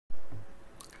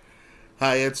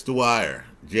Hi, it's Dwyer,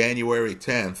 January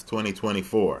 10th,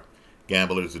 2024.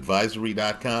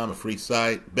 GamblersAdvisory.com, a free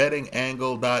site.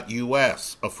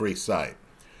 BettingAngle.us, a free site.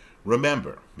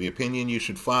 Remember, the opinion you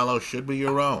should follow should be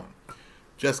your own.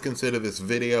 Just consider this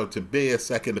video to be a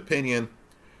second opinion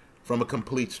from a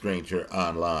complete stranger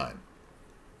online.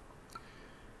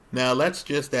 Now, let's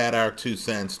just add our 2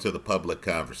 cents to the public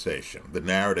conversation, the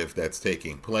narrative that's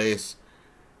taking place.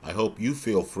 I hope you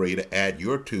feel free to add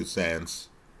your 2 cents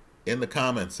in the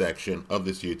comment section of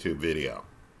this YouTube video.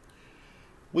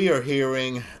 We are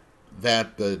hearing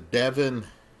that the Devin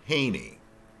Haney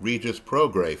Regis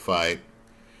Prograis fight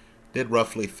did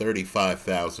roughly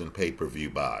 35,000 pay-per-view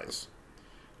buys,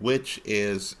 which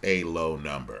is a low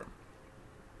number.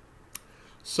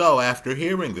 So after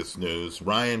hearing this news,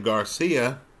 Ryan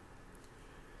Garcia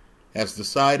has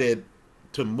decided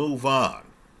to move on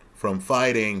from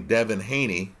fighting Devin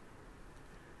Haney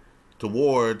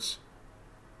towards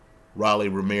Rolly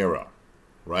Romero.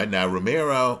 Right now,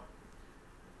 Romero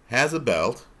has a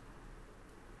belt.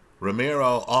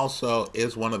 Romero also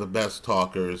is one of the best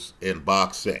talkers in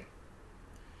boxing.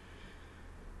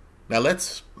 Now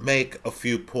let's make a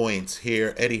few points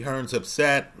here. Eddie Hearn's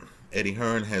upset. Eddie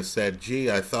Hearn has said, gee,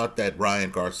 I thought that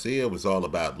Ryan Garcia was all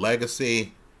about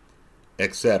legacy,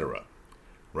 etc.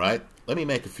 Right? Let me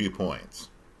make a few points.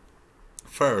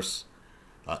 First,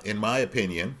 in my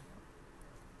opinion,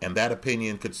 and that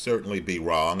opinion could certainly be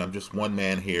wrong, I'm just one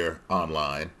man here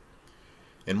online.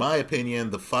 In my opinion,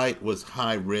 the fight was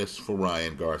high risk for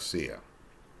Ryan Garcia.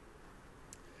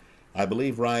 I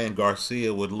believe Ryan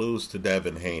Garcia would lose to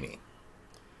Devin Haney.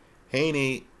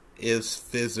 Haney is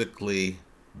physically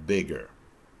bigger.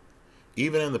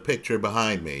 Even in the picture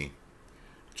behind me,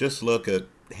 just look at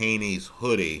Haney's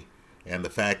hoodie and the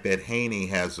fact that Haney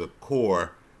has a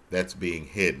core that's being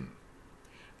hidden.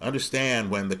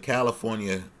 Understand, when the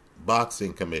California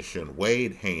Boxing Commission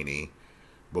weighed Haney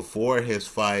before his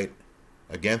fight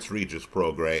against Regis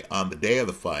Prograis, on the day of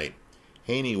the fight,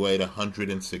 Haney weighed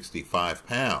 165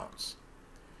 pounds.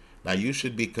 Now you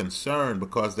should be concerned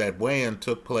because that weigh-in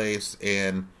took place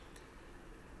in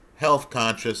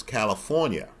health-conscious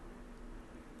California,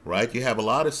 right? You have a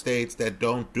lot of states that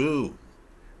don't do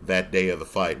that day of the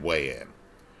fight weigh-in.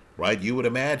 Right? You would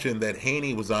imagine that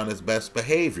Haney was on his best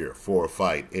behavior for a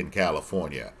fight in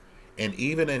California. And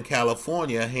even in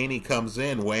California, Haney comes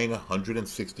in weighing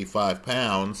 165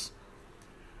 pounds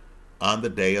on the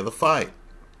day of the fight.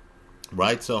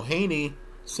 Right? So Haney,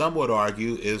 some would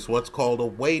argue, is what's called a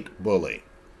weight bully.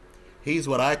 He's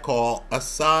what I call a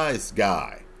size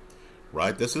guy.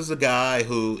 Right? This is a guy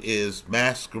who is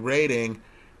masquerading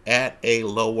at a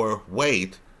lower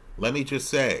weight. Let me just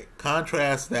say,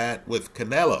 contrast that with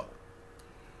Canelo,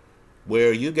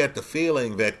 where you get the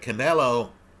feeling that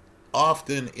Canelo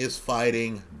often is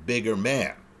fighting bigger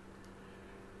men.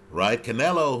 Right?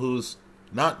 Canelo, who's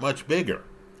not much bigger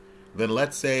than,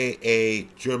 let's say, a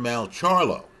Jermell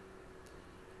Charlo,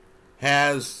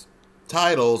 has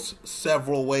titles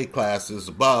several weight classes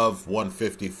above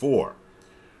 154.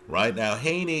 Right? Now,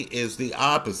 Haney is the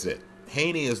opposite.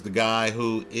 Haney is the guy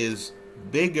who is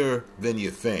bigger than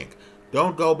you think.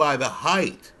 Don't go by the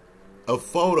height of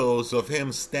photos of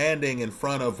him standing in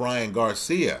front of Ryan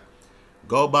Garcia.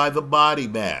 Go by the body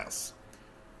mass.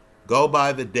 Go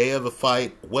by the day of the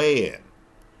fight weigh-in.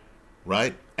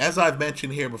 Right? As I've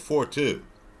mentioned here before too,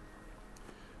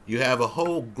 you have a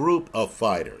whole group of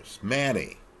fighters,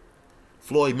 Manny,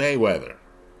 Floyd Mayweather,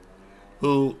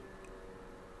 who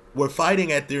were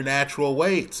fighting at their natural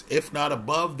weights, if not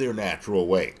above their natural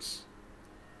weights.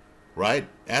 Right?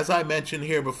 As I mentioned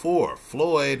here before,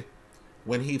 Floyd,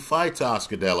 when he fights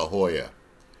Oscar De La Hoya,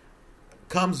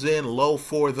 comes in low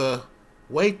for the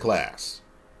weight class.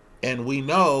 And we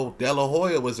know De La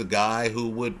Hoya was a guy who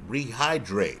would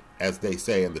rehydrate, as they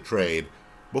say in the trade,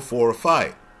 before a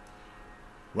fight.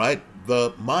 Right?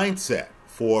 The mindset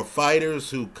for fighters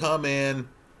who come in,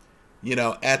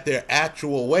 at their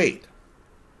actual weight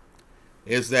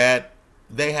is that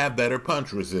they have better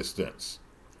punch resistance.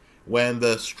 When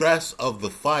the stress of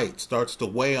the fight starts to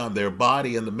weigh on their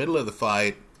body in the middle of the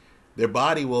fight, their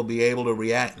body will be able to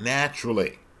react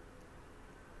naturally.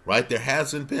 Right? There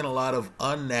hasn't been a lot of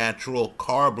unnatural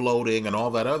carb loading and all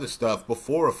that other stuff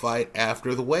before a fight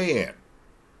after the weigh-in.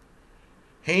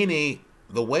 Haney,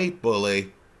 the weight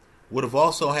bully, would have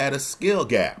also had a skill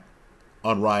gap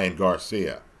on Ryan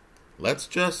Garcia. Let's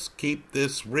just keep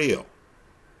this real.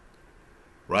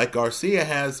 Right? Garcia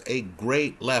has a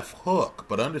great left hook,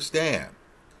 but understand,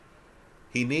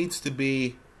 he needs to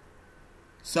be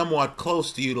somewhat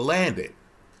close to you to land it.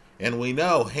 And we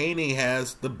know Haney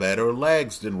has the better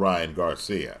legs than Ryan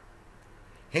Garcia.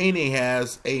 Haney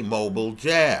has a mobile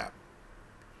jab.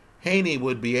 Haney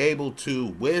would be able to,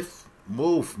 with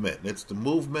movement, it's the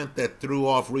movement that threw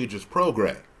off Regis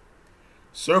Prograis,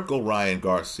 circle Ryan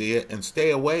Garcia and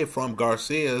stay away from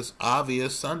Garcia's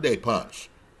obvious Sunday punch,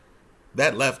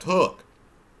 that left hook.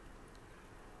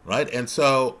 Right? And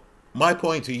so my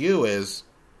point to you is,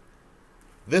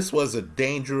 this was a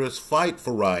dangerous fight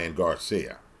for Ryan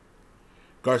Garcia.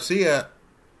 Garcia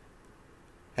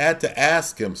had to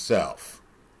ask himself,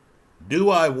 do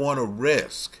I want to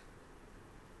risk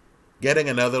getting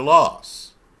another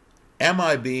loss? Am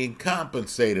I being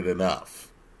compensated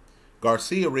enough?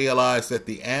 Garcia realized that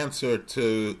the answer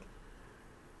to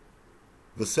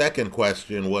the second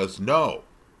question was no,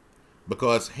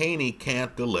 because Haney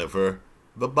can't deliver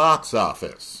the box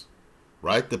office,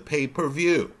 right? The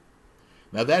pay-per-view.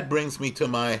 Now that brings me to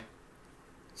my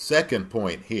second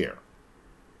point here.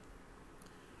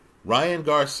 Ryan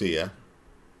Garcia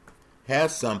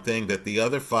has something that the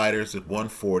other fighters at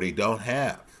 140 don't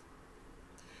have.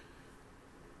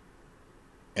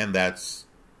 And that's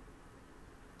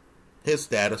his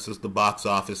status as the box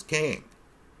office king.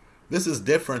 This is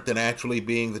different than actually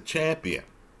being the champion.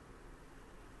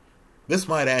 This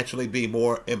might actually be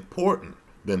more important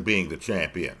than being the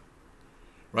champion.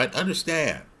 Right?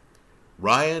 Understand,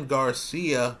 Ryan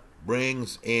Garcia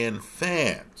brings in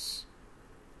fans.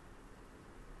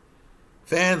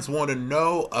 Fans want to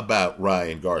know about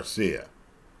Ryan Garcia.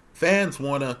 Fans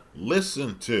want to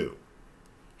listen to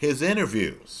his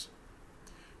interviews.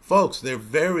 Folks, there are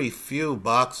very few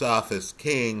box office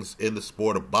kings in the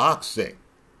sport of boxing.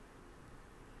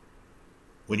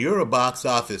 When you're a box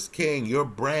office king, your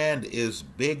brand is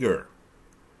bigger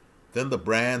than the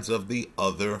brands of the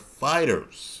other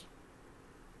fighters.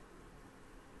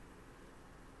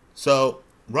 So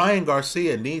Ryan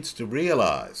Garcia needs to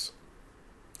realize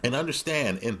and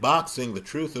understand, in boxing, the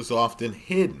truth is often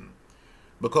hidden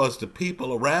because the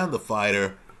people around the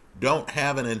fighter don't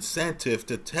have an incentive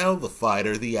to tell the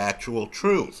fighter the actual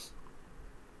truth.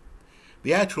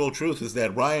 The actual truth is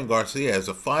that Ryan Garcia, as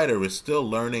a fighter, is still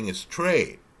learning his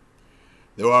trade.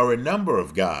 There are a number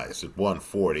of guys at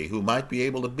 140 who might be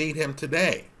able to beat him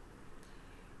today.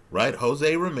 Right?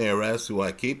 Jose Ramirez, who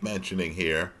I keep mentioning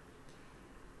here,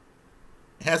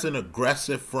 has an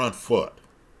aggressive front foot.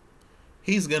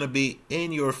 He's going to be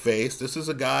in your face. This is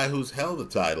a guy who's held the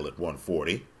title at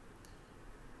 140.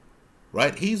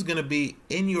 Right? He's going to be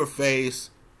in your face.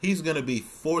 He's going to be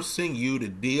forcing you to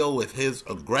deal with his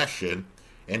aggression,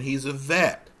 and he's a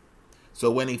vet. So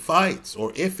when he fights,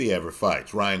 or if he ever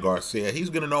fights Ryan Garcia,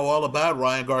 he's going to know all about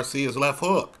Ryan Garcia's left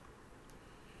hook.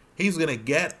 He's going to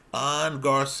get on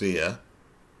Garcia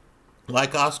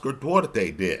like Oscar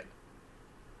Duarte did.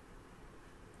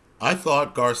 I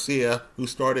thought Garcia, who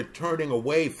started turning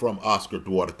away from Oscar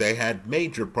Duarte, had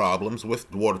major problems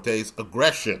with Duarte's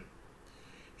aggression.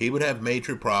 He would have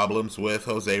major problems with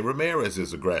Jose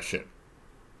Ramirez's aggression.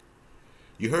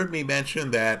 You heard me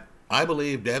mention that I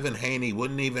believe Devin Haney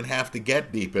wouldn't even have to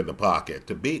get deep in the pocket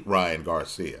to beat Ryan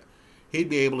Garcia. He'd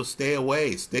be able to stay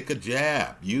away, stick a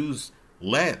jab, use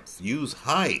length, use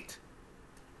height.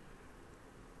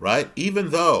 Right? Even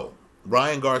though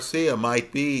Ryan Garcia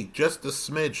might be just a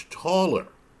smidge taller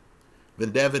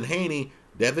than Devin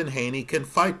Haney can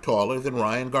fight taller than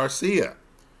Ryan Garcia.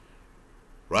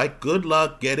 Right? Good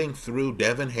luck getting through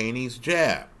Devin Haney's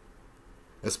jab,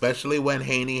 especially when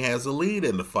Haney has a lead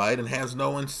in the fight and has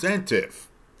no incentive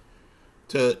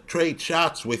to trade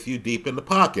shots with you deep in the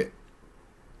pocket.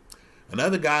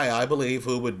 Another guy I believe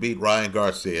who would beat Ryan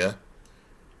Garcia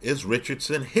is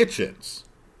Richardson Hitchens.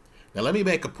 Now let me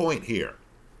make a point here.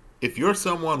 If you're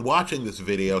someone watching this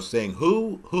video saying,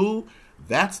 who,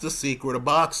 that's the secret of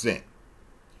boxing.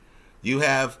 You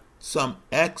have some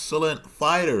excellent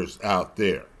fighters out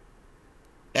there.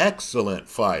 Excellent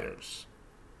fighters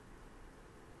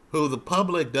who the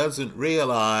public doesn't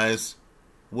realize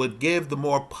would give the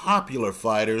more popular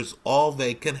fighters all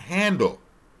they can handle.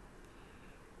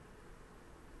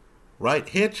 Right?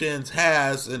 Hitchens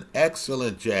has an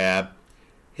excellent jab.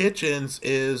 Hitchens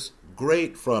is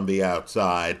great from the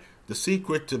outside. The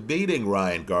secret to beating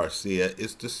Ryan Garcia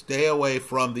is to stay away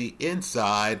from the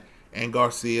inside and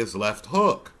Garcia's left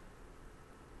hook.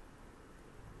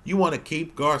 You want to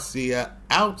keep Garcia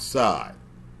outside.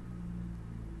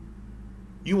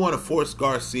 You want to force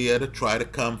Garcia to try to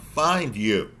come find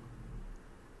you.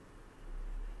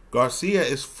 Garcia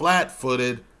is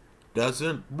flat-footed,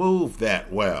 doesn't move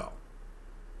that well.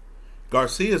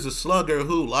 Garcia is a slugger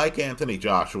who, like Anthony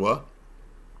Joshua,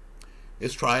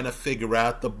 is trying to figure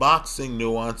out the boxing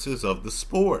nuances of the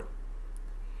sport.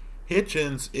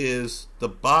 Hitchens is the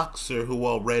boxer who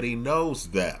already knows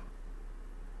them.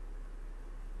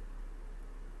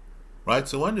 Right?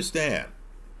 So understand,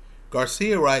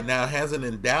 Garcia right now has an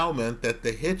endowment that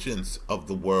the Hitchens of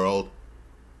the world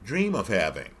dream of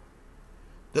having.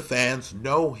 The fans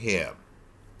know him.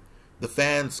 The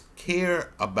fans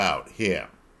care about him.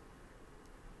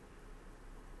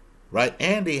 Right?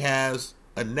 Andy has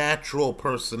a natural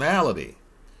personality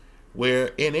where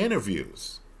in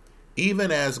interviews,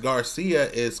 even as Garcia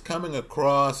is coming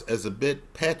across as a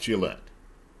bit petulant,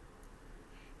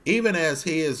 even as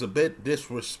he is a bit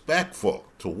disrespectful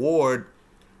toward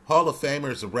Hall of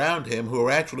Famers around him who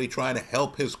are actually trying to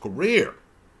help his career,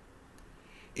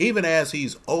 even as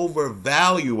he's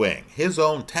overvaluing his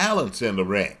own talents in the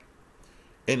ring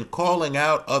and calling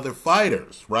out other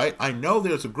fighters, right? I know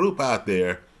there's a group out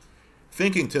there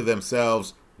thinking to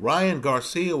themselves, Ryan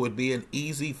Garcia would be an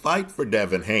easy fight for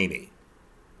Devin Haney.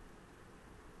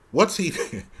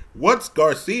 What's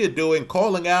Garcia doing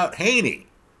calling out Haney?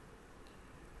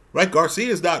 Right?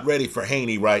 Garcia's not ready for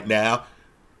Haney right now.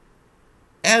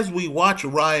 As we watch a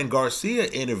Ryan Garcia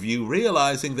interview,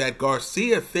 realizing that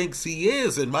Garcia thinks he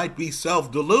is and might be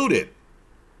self-deluded,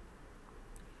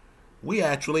 we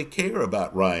actually care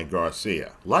about Ryan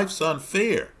Garcia. Life's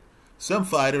unfair. Some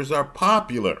fighters are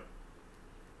popular.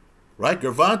 Right?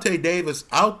 Gervonta Davis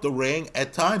out the ring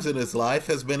at times in his life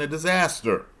has been a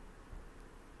disaster.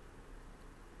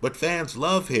 But fans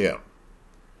love him.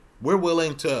 We're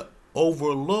willing to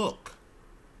overlook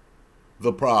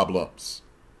the problems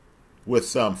with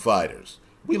some fighters.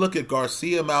 We look at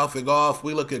Garcia mouthing off,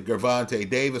 we look at Gervonta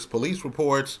Davis police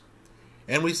reports,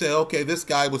 and we say, okay, this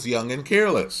guy was young and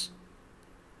careless.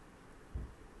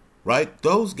 Right?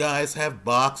 Those guys have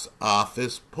box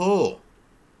office pull.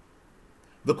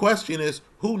 The question is,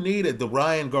 who needed the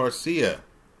Ryan Garcia,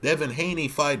 Devin Haney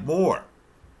fight more?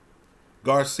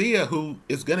 Garcia, who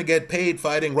is going to get paid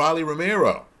fighting Rolly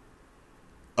Romero,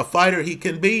 a fighter he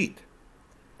can beat,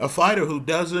 a fighter who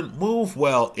doesn't move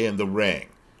well in the ring.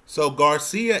 So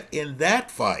Garcia in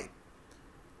that fight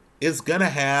is going to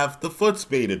have the foot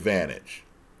speed advantage.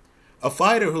 A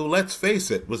fighter who, let's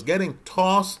face it, was getting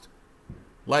tossed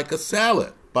like a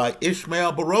salad by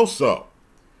Ishmael Barroso.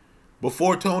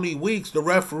 Before Tony Weeks, the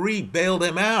referee, bailed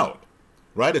him out.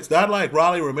 Right? It's not like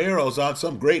Rolly Romero's on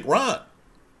some great run.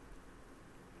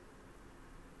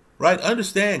 Right?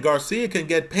 Understand, Garcia can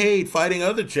get paid fighting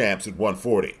other champs at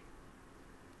 140.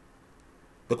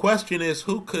 The question is,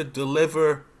 who could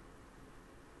deliver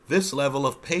this level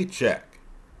of paycheck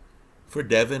for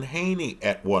Devin Haney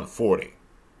at 140?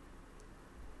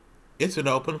 It's an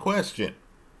open question.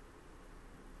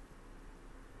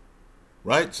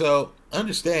 Right? So,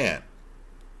 understand,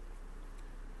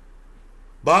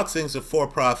 boxing's a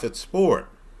for-profit sport.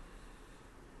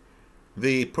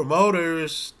 The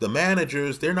promoters, the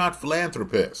managers, they're not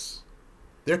philanthropists.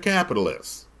 They're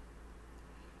capitalists.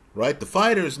 Right? The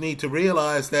fighters need to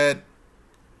realize that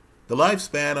the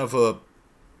lifespan of a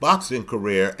boxing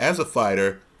career as a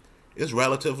fighter is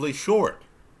relatively short.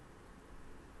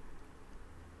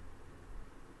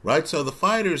 Right? So the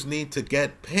fighters need to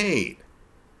get paid.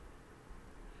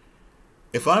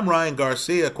 If I'm Ryan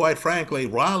Garcia, quite frankly,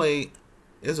 Rolly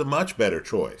is a much better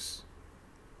choice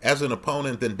as an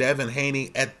opponent than Devin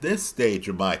Haney at this stage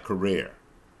of my career.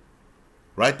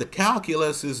 Right? The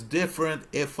calculus is different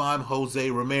if I'm Jose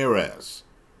Ramirez.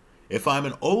 If I'm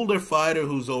an older fighter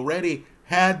who's already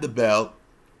had the belt,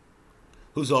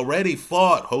 who's already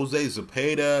fought Jose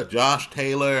Zepeda, Josh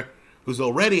Taylor, who's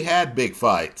already had big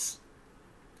fights,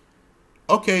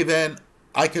 okay, then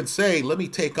I can say, let me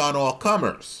take on all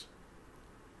comers.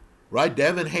 Right?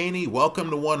 Devin Haney,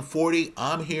 welcome to 140.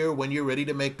 I'm here when you're ready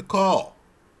to make the call.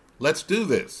 Let's do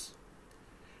this.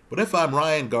 But if I'm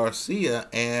Ryan Garcia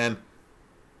and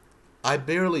I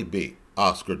barely beat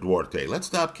Oscar Duarte, let's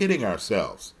stop kidding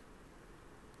ourselves.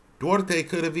 Duarte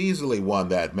could have easily won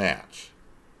that match.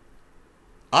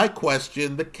 I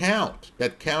question the count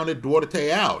that counted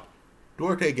Duarte out.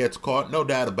 Duarte gets caught, no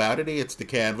doubt about it. He hits the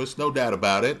canvas, no doubt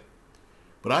about it.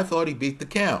 But I thought he beat the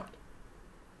count.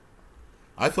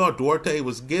 I thought Duarte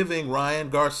was giving Ryan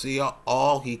Garcia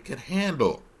all he could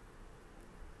handle.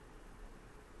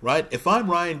 Right? If I'm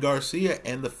Ryan Garcia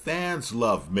and the fans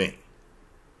love me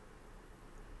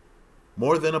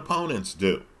more than opponents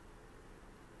do,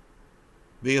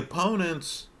 the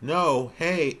opponents know,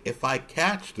 hey, if I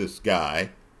catch this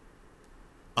guy,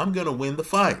 I'm going to win the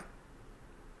fight.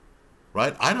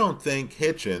 Right? I don't think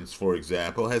Hitchens, for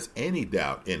example, has any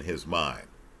doubt in his mind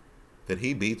that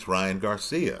he beats Ryan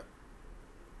Garcia.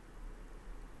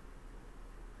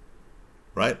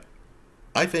 Right?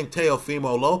 I think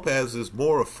Teofimo Lopez is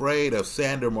more afraid of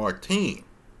Sander Martin,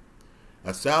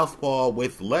 a southpaw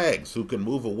with legs who can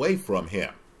move away from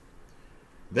him,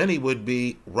 than he would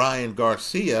be Ryan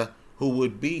Garcia, who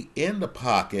would be in the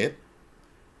pocket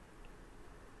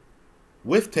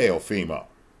with Teofimo.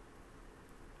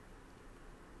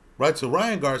 Right, so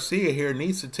Ryan Garcia here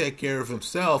needs to take care of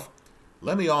himself.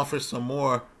 Let me offer some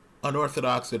more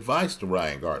unorthodox advice to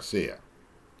Ryan Garcia.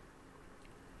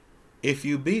 If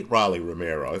you beat Rolly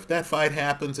Romero, if that fight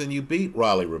happens and you beat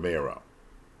Rolly Romero,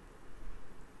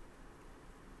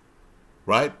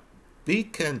 right, be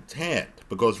content,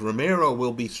 because Romero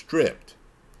will be stripped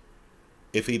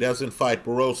if he doesn't fight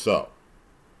Barroso.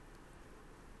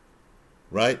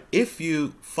 Right? If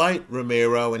you fight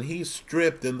Romero and he's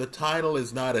stripped and the title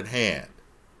is not at hand,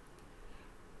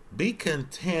 be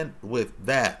content with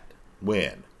that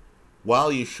win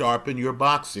while you sharpen your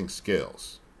boxing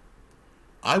skills.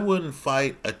 I wouldn't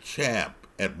fight a champ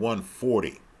at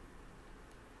 140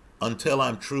 until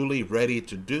I'm truly ready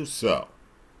to do so.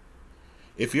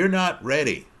 If you're not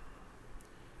ready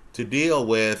to deal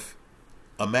with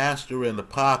a master in the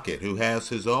pocket who has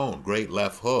his own great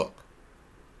left hook,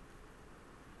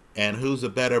 and who's a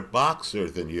better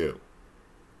boxer than you,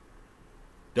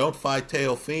 don't fight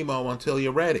Teofimo until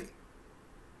you're ready.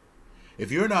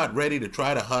 If you're not ready to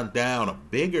try to hunt down a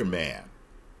bigger man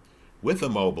with a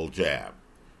mobile jab,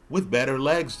 with better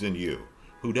legs than you,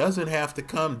 who doesn't have to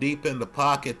come deep in the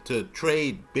pocket to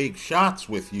trade big shots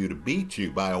with you to beat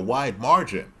you by a wide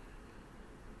margin,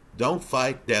 don't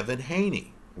fight Devin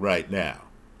Haney right now.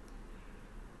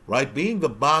 Right? Being the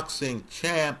boxing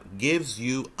champ gives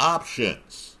you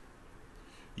options.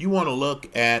 You want to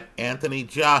look at Anthony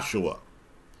Joshua,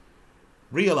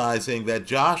 realizing that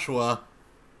Joshua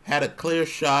had a clear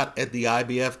shot at the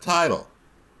IBF title.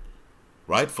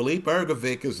 Right? Filip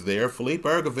Ergovic is there. Filip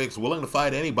Ergovic's willing to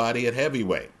fight anybody at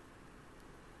heavyweight.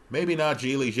 Maybe not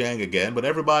Zhilei Zhang again, but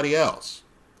everybody else.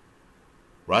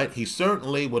 Right? He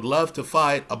certainly would love to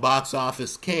fight a box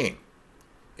office king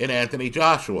in Anthony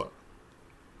Joshua.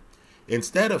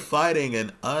 Instead of fighting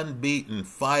an unbeaten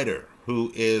fighter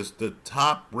who is the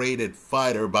top-rated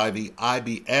fighter by the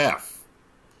IBF,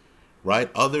 right,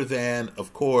 other than,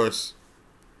 of course,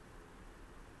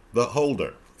 the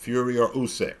holder, Fury or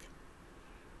Usyk,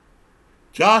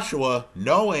 Joshua,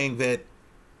 knowing that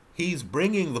he's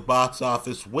bringing the box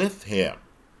office with him,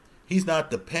 he's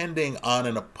not depending on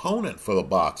an opponent for the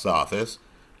box office,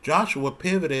 Joshua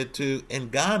pivoted to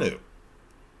Ngannou,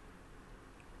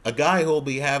 a guy who'll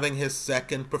be having his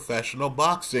second professional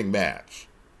boxing match.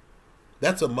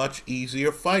 That's a much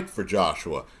easier fight for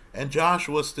Joshua, and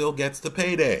Joshua still gets the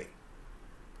payday.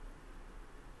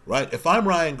 Right? If I'm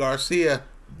Ryan Garcia,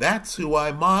 that's who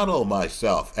I model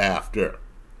myself after.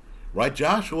 Right?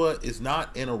 Joshua is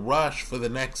not in a rush for the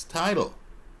next title.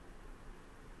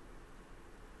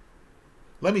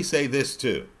 Let me say this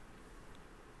too.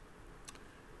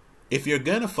 If you're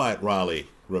going to fight Rolly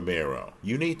Romero,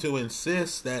 you need to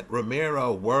insist that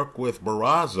Romero work with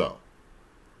Barroso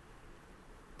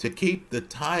to keep the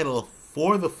title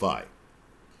for the fight.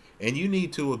 And you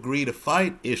need to agree to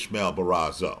fight Ishmael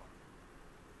Barroso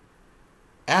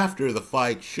after the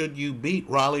fight should you beat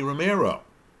Rolly Romero.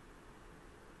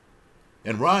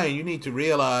 And Ryan, you need to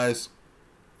realize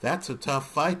that's a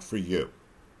tough fight for you.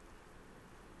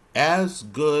 As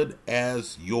good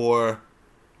as your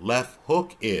left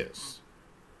hook is,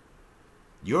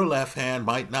 your left hand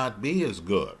might not be as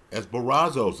good as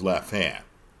Barroso's left hand.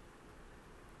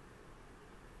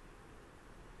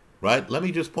 Right? Let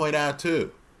me just point out,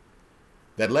 too,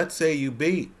 that let's say you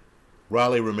beat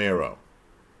Rolly Romero,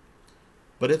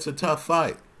 but it's a tough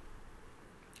fight.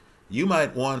 You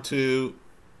might want to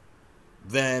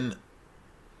then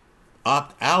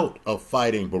opt out of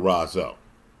fighting Barroso.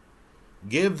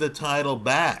 Give the title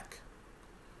back.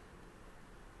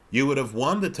 You would have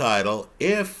won the title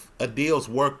if a deal's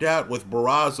worked out with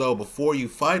Barroso before you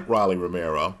fight Rolly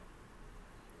Romero.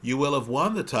 You will have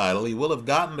won the title. You will have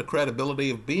gotten the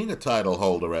credibility of being a title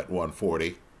holder at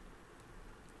 140.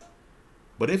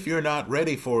 But if you're not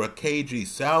ready for a cagey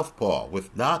southpaw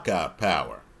with knockout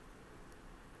power,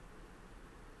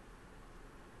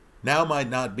 now might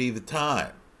not be the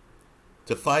time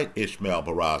to fight Ishmael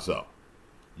Barroso.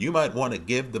 You might want to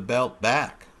give the belt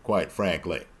back, quite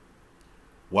frankly,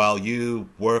 while you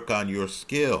work on your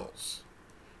skills.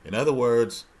 In other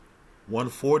words,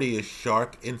 140 is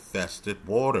shark-infested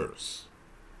waters.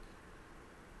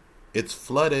 It's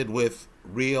flooded with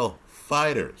real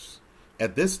fighters.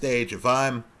 At this stage, if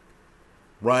I'm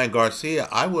Ryan Garcia,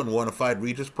 I wouldn't want to fight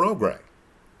Regis Prograis,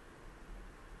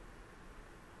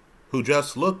 who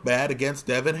just looked bad against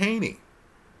Devin Haney.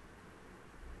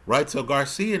 Right? So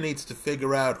Garcia needs to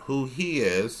figure out who he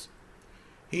is.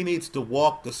 He needs to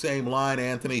walk the same line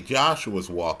Anthony Joshua's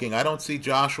walking. I don't see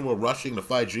Joshua rushing to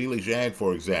fight Zhilei Zhang,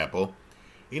 for example.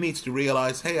 He needs to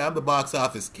realize, hey, I'm the box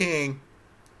office king.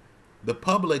 the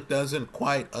public doesn't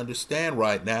quite understand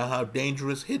right now how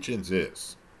dangerous Hitchens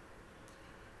is.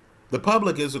 The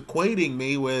public is equating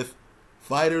me with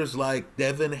fighters like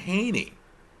Devin Haney,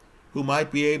 who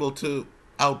might be able to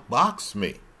outbox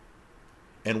me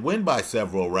and win by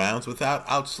several rounds without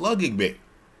outslugging me.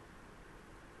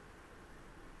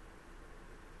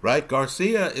 Right?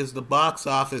 Garcia is the box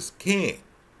office king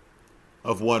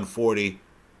of 140.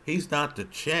 He's not the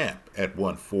champ at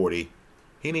 140.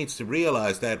 He needs to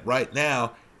realize that right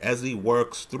now as he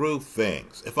works through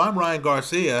things. If I'm Ryan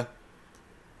Garcia,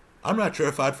 I'm not sure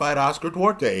if I'd fight Oscar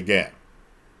Duarte again.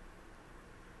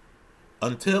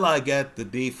 Until I get the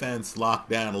defense locked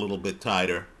down a little bit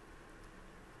tighter,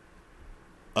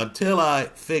 until I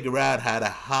figure out how to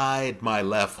hide my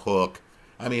left hook.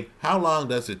 I mean, how long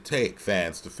does it take,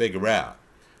 fans, to figure out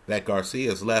that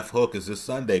Garcia's left hook is his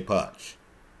Sunday punch?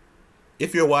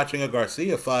 If you're watching a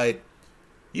Garcia fight,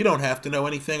 you don't have to know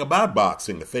anything about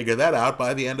boxing to figure that out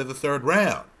by the end of the third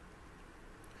round.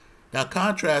 Now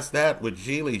contrast that with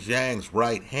Zhilei Zhang's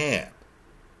right hand,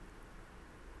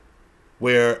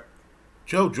 where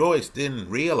Joe Joyce didn't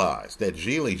realize that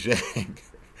Zhilei Zhang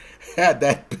had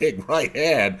that big right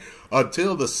hand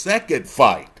until the second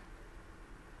fight.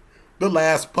 The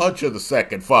last punch of the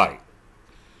second fight.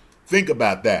 Think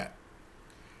about that.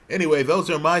 Anyway, those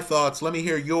are my thoughts. Let me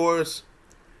hear yours.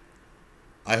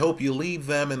 I hope you leave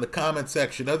them in the comment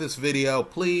section of this video.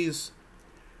 Please,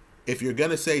 if you're going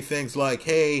to say things like,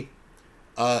 hey,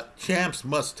 champs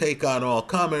must take on all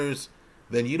comers,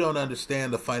 then you don't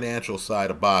understand the financial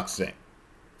side of boxing.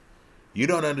 You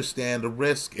don't understand the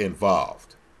risk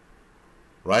involved.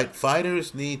 Right?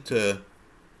 Fighters need to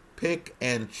pick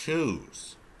and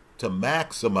choose to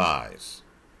maximize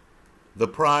the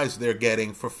prize they're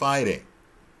getting for fighting.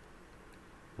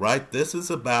 Right? This is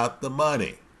about the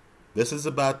money. This is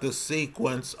about the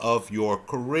sequence of your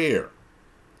career.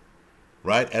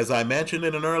 Right? As I mentioned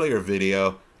in an earlier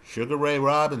video, Sugar Ray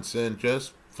Robinson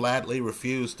just flatly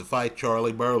refused to fight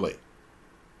Charlie Burley.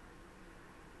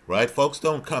 Right? Folks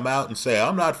don't come out and say,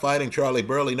 I'm not fighting Charlie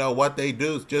Burley. No, what they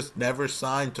do is just never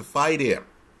sign to fight him.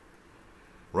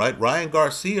 Right? Ryan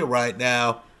Garcia right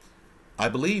now, I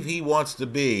believe he wants to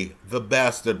be the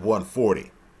best at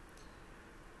 140.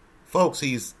 Folks,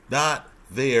 he's not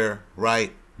there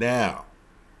right now.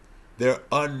 There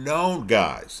are unknown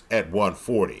guys at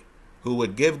 140 who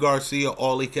would give Garcia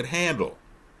all he could handle.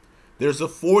 There's a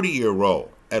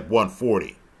 40-year-old at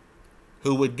 140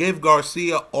 who would give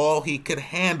Garcia all he could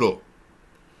handle.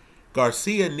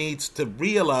 Garcia needs to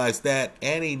realize that,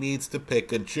 and he needs to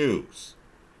pick and choose.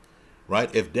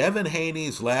 Right? If Devin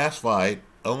Haney's last fight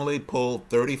only pulled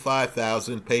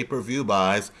 35,000 pay-per-view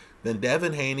buys, then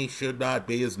Devin Haney should not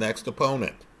be his next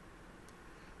opponent.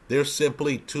 There's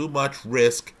simply too much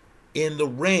risk in the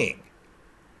ring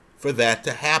for that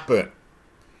to happen.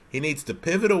 He needs to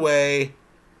pivot away,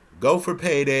 go for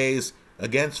paydays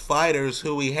against fighters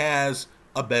who he has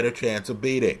a better chance of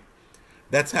beating.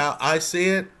 That's how I see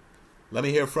it. Let me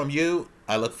hear from you.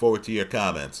 I look forward to your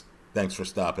comments. Thanks for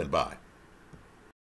stopping by.